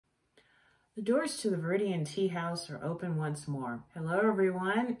The doors to the Viridian Tea House are open once more. Hello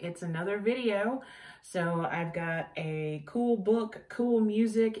everyone, it's another video. So I've got a cool book, cool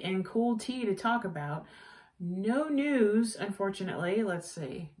music, and cool tea to talk about. No news, unfortunately. Let's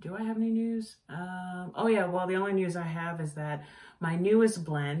see, do I have any news? Oh yeah, well the only news I have is that my newest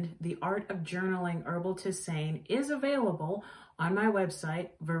blend, The Art of Journaling Herbal Tisane, is available on my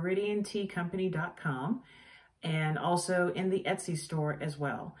website, viridianteacompany.com, and also in the Etsy store as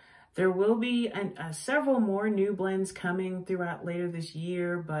well. There will be several more new blends coming throughout later this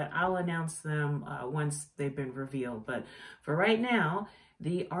year, but I'll announce them once they've been revealed. But for right now,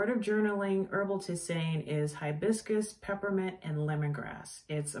 the Art of Journaling Herbal Tisane is hibiscus, peppermint, and lemongrass.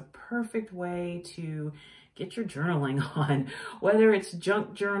 It's a perfect way to get your journaling on, whether it's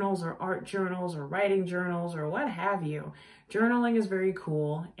junk journals or art journals or writing journals or what have you. Journaling is very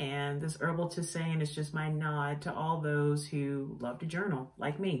cool, and this Herbal Tisane is just my nod to all those who love to journal,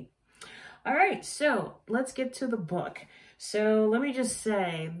 like me. All right, so let's get to the book. So let me just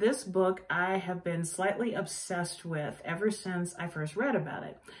say, this book I have been slightly obsessed with ever since I first read about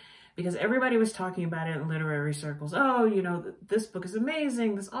it, because everybody was talking about it in literary circles. Oh, you know, this book is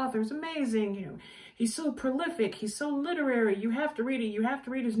amazing. This author is amazing. You know, he's so prolific. He's so literary. You have to read it. You have to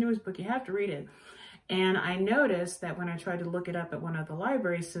read his newest book. You have to read it. And I noticed that when I tried to look it up at one of the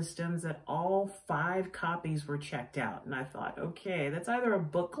library systems, that all 5 copies were checked out. And I thought, okay, that's either a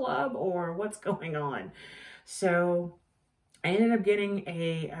book club or what's going on. So I ended up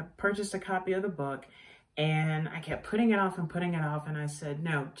I purchased a copy of the book, and I kept putting it off and putting it off. And I said,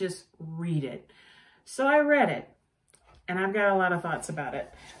 no, just read it. So I read it, and I've got a lot of thoughts about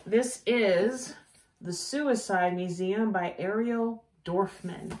it. This is The Suicide Museum by Ariel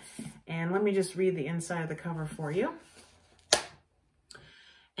Dorfman. And let me just read the inside of the cover for you.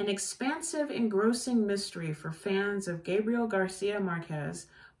 An expansive, engrossing mystery for fans of Gabriel Garcia Marquez,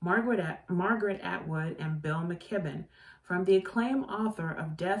 Margaret Atwood, and Bill McKibben, from the acclaimed author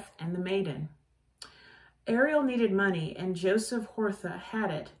of Death and the Maiden. Ariel needed money, and Joseph Hortha had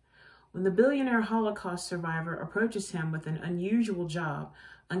it. When the billionaire Holocaust survivor approaches him with an unusual job,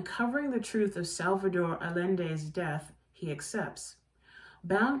 uncovering the truth of Salvador Allende's death, he accepts.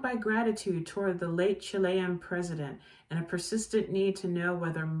 Bound by gratitude toward the late Chilean president and a persistent need to know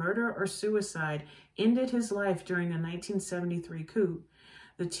whether murder or suicide ended his life during the 1973 coup,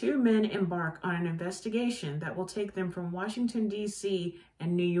 the two men embark on an investigation that will take them from Washington, D.C.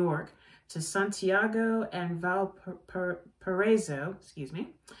 and New York to Santiago and Valparaiso,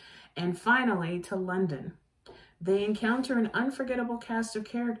 and finally to London. They encounter an unforgettable cast of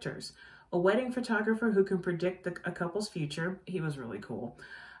characters: a wedding photographer who can predict a couple's future. He was really cool.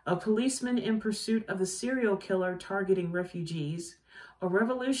 A policeman in pursuit of the serial killer targeting refugees. A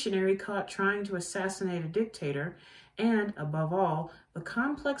revolutionary caught trying to assassinate a dictator. And, above all, the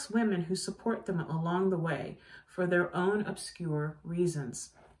complex women who support them along the way for their own obscure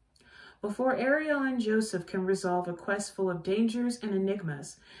reasons. Before Ariel and Joseph can resolve a quest full of dangers and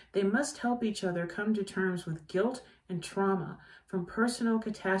enigmas, they must help each other come to terms with guilt and trauma from personal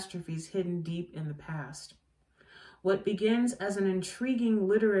catastrophes hidden deep in the past. What begins as an intriguing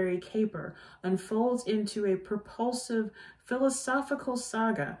literary caper unfolds into a propulsive philosophical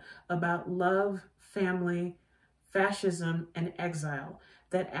saga about love, family, fascism, and exile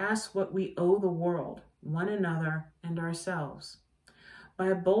that asks what we owe the world, one another, and ourselves.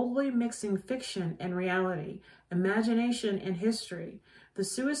 By boldly mixing fiction and reality, imagination and history, The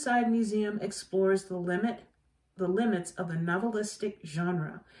Suicide Museum explores the limits of the novelistic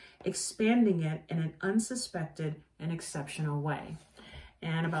genre, expanding it in an unsuspected and exceptional way.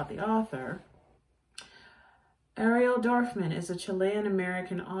 And about the author, Ariel Dorfman is a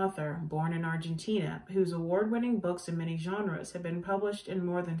Chilean-American author born in Argentina whose award-winning books in many genres have been published in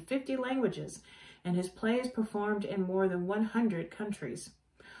more than 50 languages, and his plays performed in more than 100 countries.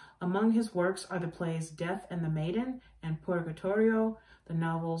 Among his works are the plays Death and the Maiden and Purgatorio, the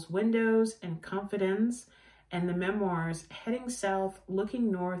novels Windows and Confidence, and the memoirs Heading South,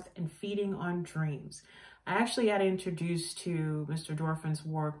 Looking North, and Feeding on Dreams. I actually got introduced to Mr. Dorfman's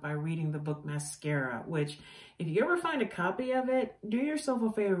work by reading the book Mascara, which, if you ever find a copy of it, do yourself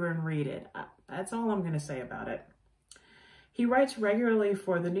a favor and read it. That's all I'm going to say about it. He writes regularly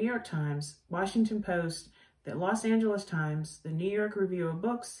for the New York Times, Washington Post, the Los Angeles Times, the New York Review of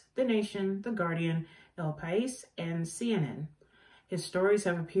Books, The Nation, The Guardian, El País, and CNN. His stories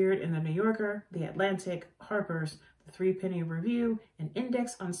have appeared in The New Yorker, The Atlantic, Harper's, The Threepenny Review, and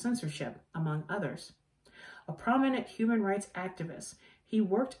Index on Censorship, among others. A prominent human rights activist, he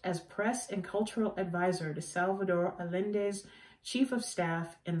worked as press and cultural advisor to Salvador Allende's chief of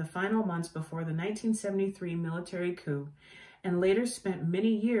staff in the final months before the 1973 military coup, and later spent many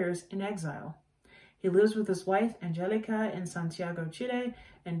years in exile. He lives with his wife, Angelica, in Santiago, Chile,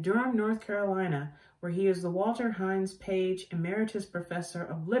 and Durham, North Carolina, where he is the Walter Hines Page Emeritus Professor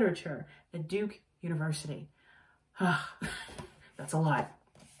of Literature at Duke University. That's a lot.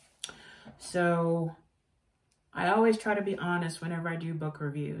 So I always try to be honest whenever I do book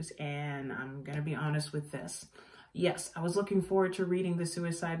reviews, and I'm going to be honest with this. Yes, I was looking forward to reading The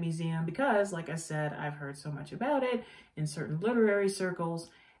Suicide Museum because, like I said, I've heard so much about it in certain literary circles,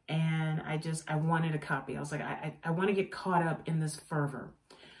 and I wanted a copy. I was like, I want to get caught up in this fervor.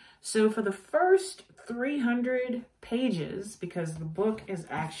 So for the first 300 pages, because the book is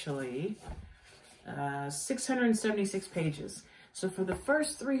actually 676 pages. So for the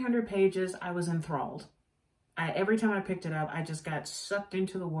first 300 pages, I was enthralled. Every time I picked it up, I just got sucked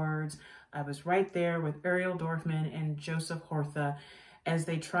into the words. I was right there with Ariel Dorfman and Joseph Hortha as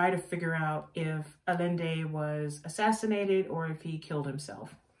they try to figure out if Allende was assassinated or if he killed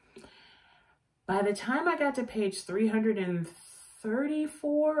himself. By the time I got to page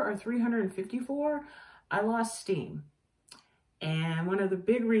 334 or 354, I lost steam. And one of the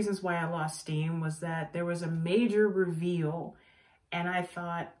big reasons why I lost steam was that there was a major reveal, and I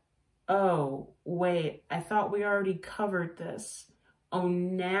thought, oh, wait, I thought we already covered this. Oh,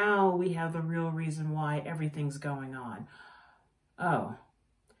 now we have the real reason why everything's going on. Oh,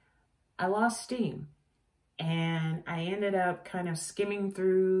 I lost steam. And I ended up kind of skimming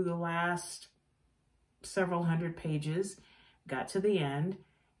through the last several hundred pages, got to the end,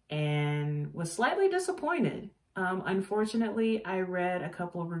 and was slightly disappointed. Unfortunately, I read a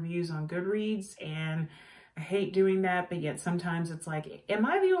couple of reviews on Goodreads, and I hate doing that, but yet sometimes it's like, am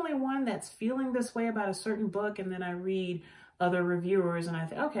I the only one that's feeling this way about a certain book? And then I read other reviewers and I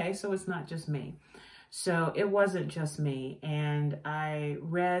think, okay, so it's not just me. So it wasn't just me. And I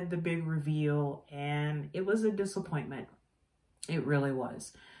read the big reveal and it was a disappointment. It really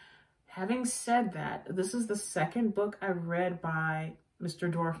was. Having said that, this is the second book I've read by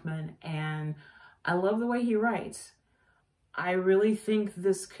Mr. Dorfman, and I love the way he writes. I really think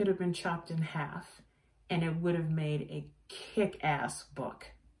this could have been chopped in half and it would have made a kick-ass book.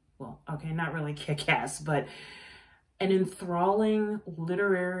 Well, okay, not really kick-ass, but an enthralling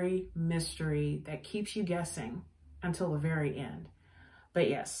literary mystery that keeps you guessing until the very end. But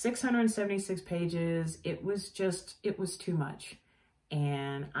yes, 676 pages, it was too much.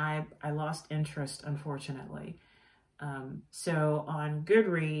 And I lost interest, unfortunately. So on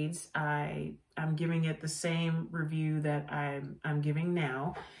Goodreads, I'm giving it the same review that I'm giving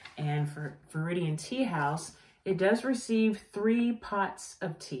now. And for Viridian Tea House, it does receive 3 pots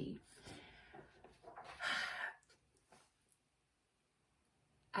of tea.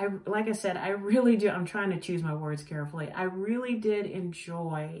 Like I said, I really do. I'm trying to choose my words carefully. I really did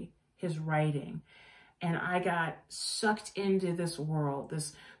enjoy his writing. And I got sucked into this world,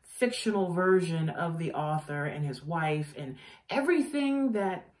 this fictional version of the author and his wife, and everything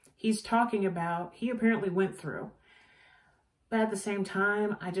that he's talking about, he apparently went through. But at the same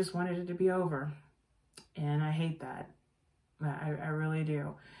time, I just wanted it to be over. And I hate that. I really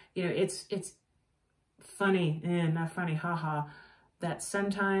do. You know, it's funny, not funny, haha, that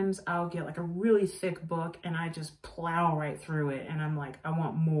sometimes I'll get like a really thick book and I just plow right through it. And I'm like, I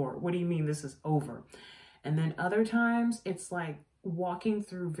want more. What do you mean this is over? And then other times it's like walking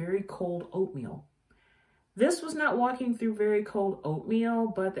through very cold oatmeal. This was not walking through very cold oatmeal,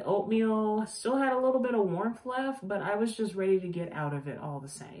 but the oatmeal still had a little bit of warmth left, but I was just ready to get out of it all the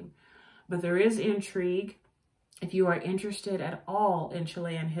same. But there is intrigue. If you are interested at all in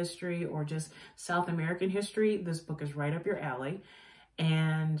Chilean history or just South American history, this book is right up your alley.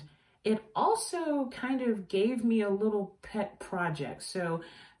 And it also kind of gave me a little pet project. So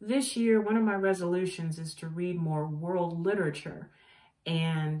this year, one of my resolutions is to read more world literature.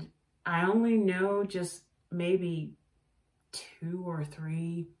 And I only know just maybe 2 or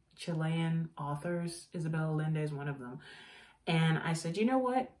 3 Chilean authors. Isabel Allende is one of them. And I said, you know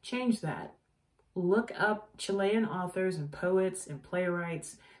what? Change that. Look up Chilean authors and poets and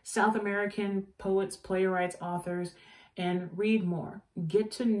playwrights, South American poets, playwrights, authors, and read more.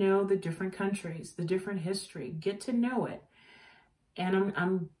 Get to know the different countries, the different history. Get to know it. And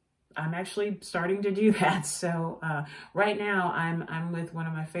I'm actually starting to do that. So right now I'm with one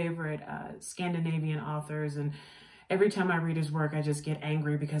of my favorite Scandinavian authors, and every time I read his work, I just get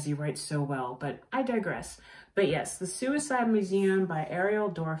angry because he writes so well. But I digress. But yes, The Suicide Museum by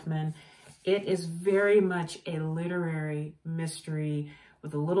Ariel Dorfman. It is very much a literary mystery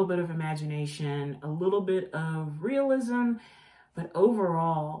with a little bit of imagination, a little bit of realism, but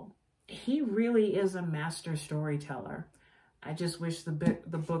overall, he really is a master storyteller. I just wish the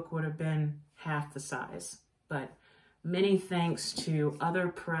book would have been half the size, but Many thanks to Other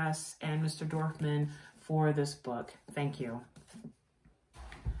Press and Mr. Dorfman for this book. Thank you.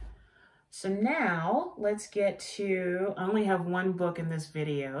 So now let's get to, I only have one book in this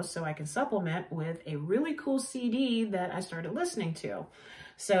video, so I can supplement with a really cool CD that I started listening to.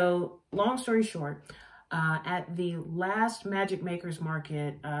 So long story short, at the last Magic Makers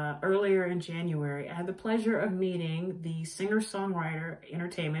Market earlier in January, I had the pleasure of meeting the singer-songwriter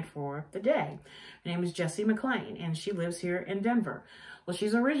entertainment for the day. Her name is Jesse Maclaine, and she lives here in Denver. Well, she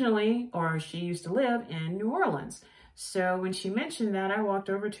used to live in New Orleans. So when she mentioned that, I walked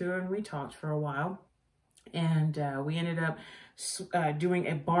over to her and we talked for a while. And we ended up doing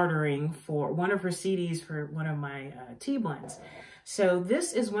a bartering for one of her CDs for one of my tea blends. So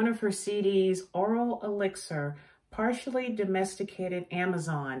this is one of her CDs, Oral Elixir, Partially Domesticated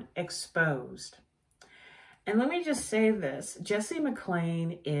Amazon, Exposed. And let me just say this, Jesse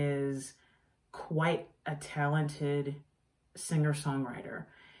Maclaine is quite a talented singer-songwriter.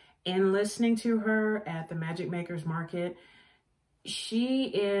 And listening to her at the Magic Makers Market, she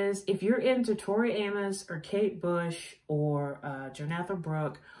is, if you're into Tori Amos or Kate Bush or Jonathan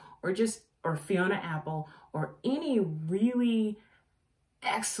Brooke or Fiona Apple or any really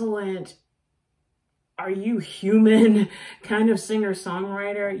excellent, are you human kind of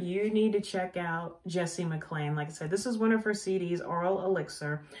singer-songwriter, you need to check out Jesse Maclaine. Like I said, this is one of her CDs, Oral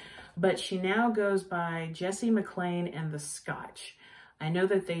Elixir, but she now goes by Jesse Maclaine and the Scotch. I know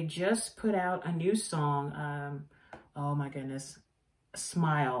that they just put out a new song, oh my goodness,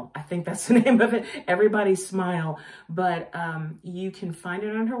 Smile. I think that's the name of it. Everybody Smile. But you can find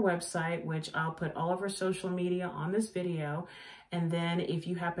it on her website, which I'll put all of her social media on this video. And then if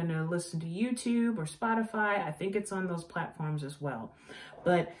you happen to listen to YouTube or Spotify, I think it's on those platforms as well.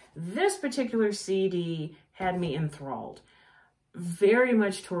 But this particular CD had me enthralled. Very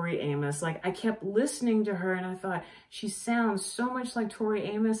much Tori Amos. Like, I kept listening to her and I thought, she sounds so much like Tori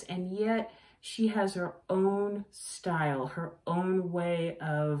Amos, and yet she has her own style, her own way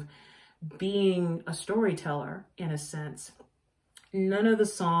of being a storyteller, in a sense. None of the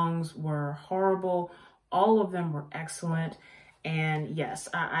songs were horrible. All of them were excellent. And yes,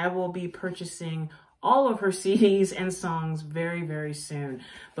 I will be purchasing all of her CDs and songs very, very soon.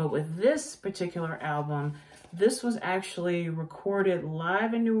 But with this particular album, this was actually recorded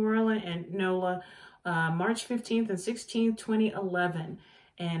live in New Orleans and NOLA, March 15th and 16th, 2011.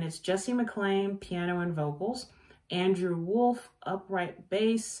 And it's Jesse Maclaine, piano and vocals, Andrew Wolf, upright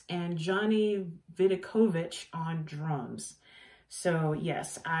bass, and Johnny Vidakovich on drums. So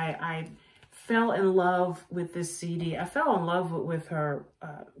yes, I fell in love with this CD. I fell in love with her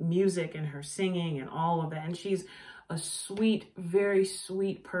music and her singing and all of that. And she's a sweet, very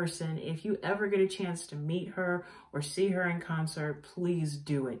sweet person. If you ever get a chance to meet her or see her in concert, please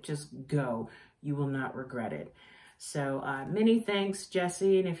do it. Just go. You will not regret it. So many thanks,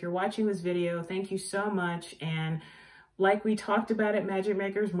 Jesse. And if you're watching this video, thank you so much. And like we talked about at Magic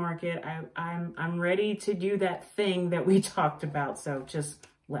Makers Market, I'm ready to do that thing that we talked about. So just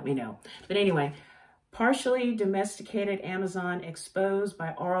let me know. But anyway, Partially Domesticated Amazon, Exposed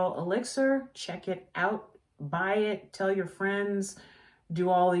by Oral Elixir. Check it out. Buy it. Tell your friends. Do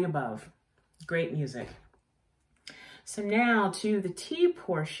all the above. Great music. So now to the tea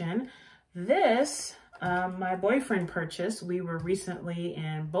portion. This, my boyfriend purchased. We were recently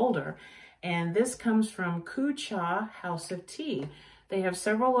in Boulder. And this comes from Ku-Cha House of Tea. They have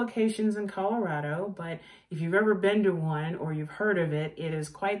several locations in Colorado, but if you've ever been to one or you've heard of it, it is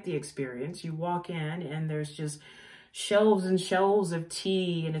quite the experience. You walk in and there's just shelves and shelves of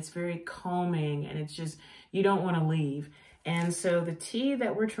tea, and it's very calming, and it's just, you don't want to leave. And so the tea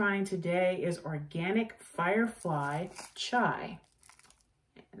that we're trying today is Organic Firefly Chai.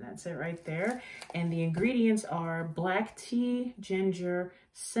 And that's it right there. And the ingredients are black tea, ginger,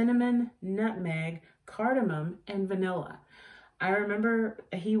 cinnamon, nutmeg, cardamom, and vanilla. I remember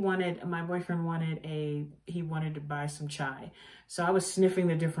my boyfriend wanted to buy some chai. So I was sniffing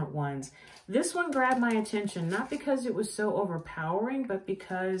the different ones. This one grabbed my attention, not because it was so overpowering, but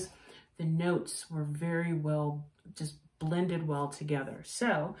because the notes were very well, just blended well together.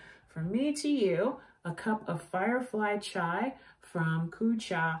 So from me to you, a cup of Firefly Chai from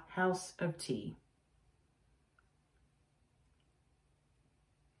Ku-Cha House of Tea.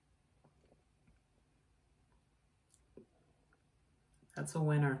 That's a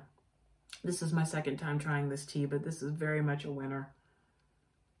winner. This is my second time trying this tea, but this is very much a winner.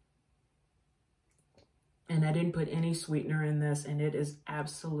 And I didn't put any sweetener in this, and it is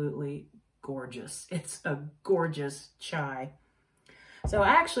absolutely gorgeous. It's a gorgeous chai. So I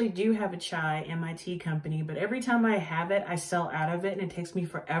actually do have a chai in my tea company, but every time I have it, I sell out of it, and it takes me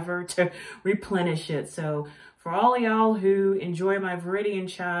forever to replenish it. So For all of y'all who enjoy my Viridian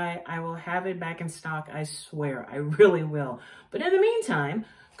Chai, I will have it back in stock, I swear. I really will. But in the meantime,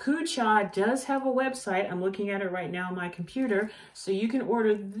 Koo Cha does have a website. I'm looking at it right now on my computer. So you can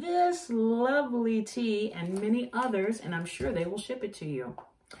order this lovely tea and many others, and I'm sure they will ship it to you.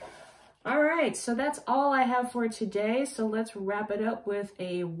 All right, so that's all I have for today. So let's wrap it up with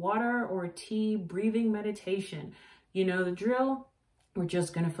a water or tea breathing meditation. You know the drill. We're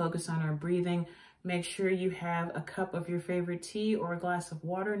just going to focus on our breathing. Make sure you have a cup of your favorite tea or a glass of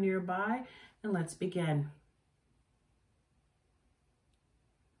water nearby, and let's begin.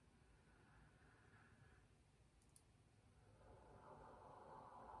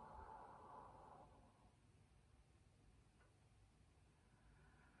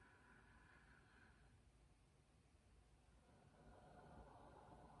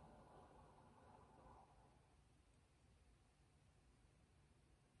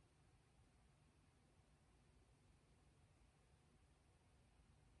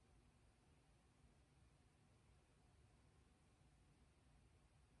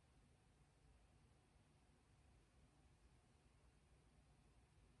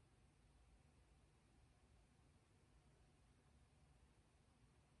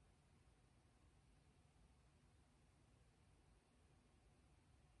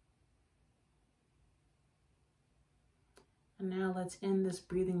 And now let's end this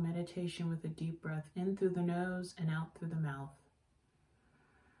breathing meditation with a deep breath in through the nose and out through the mouth.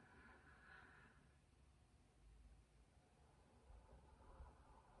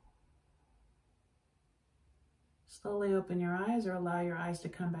 Slowly open your eyes or allow your eyes to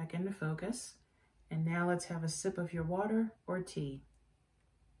come back into focus. And now let's have a sip of your water or tea.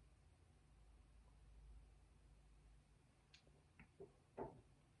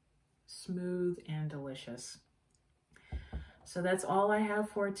 Smooth and delicious. So that's all I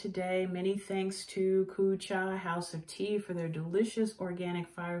have for today. Many thanks to Koo Cha House of Tea for their delicious organic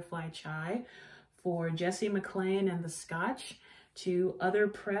firefly chai, for Jesse Maclaine and the Scotch, to Other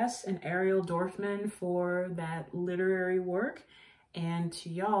Press and Ariel Dorfman for that literary work, and to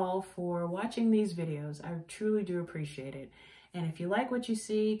y'all for watching these videos. I truly do appreciate it. And if you like what you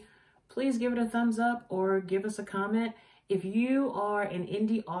see, please give it a thumbs up or give us a comment. If you are an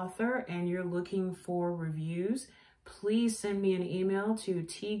indie author and you're looking for reviews, please send me an email to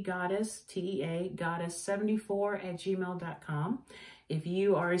tgoddess, T-E-A, goddess74@gmail.com. If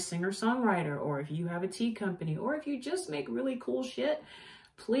you are a singer-songwriter, or if you have a tea company, or if you just make really cool shit,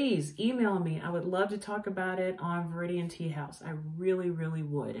 please email me. I would love to talk about it on Viridian Tea House. I really, really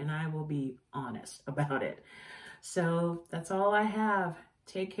would, and I will be honest about it. So that's all I have.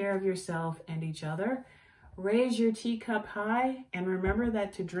 Take care of yourself and each other. Raise your teacup high, and remember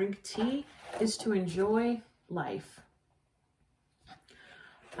that to drink tea is to enjoy life.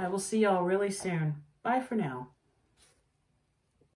 I will see y'all really soon. Bye for now.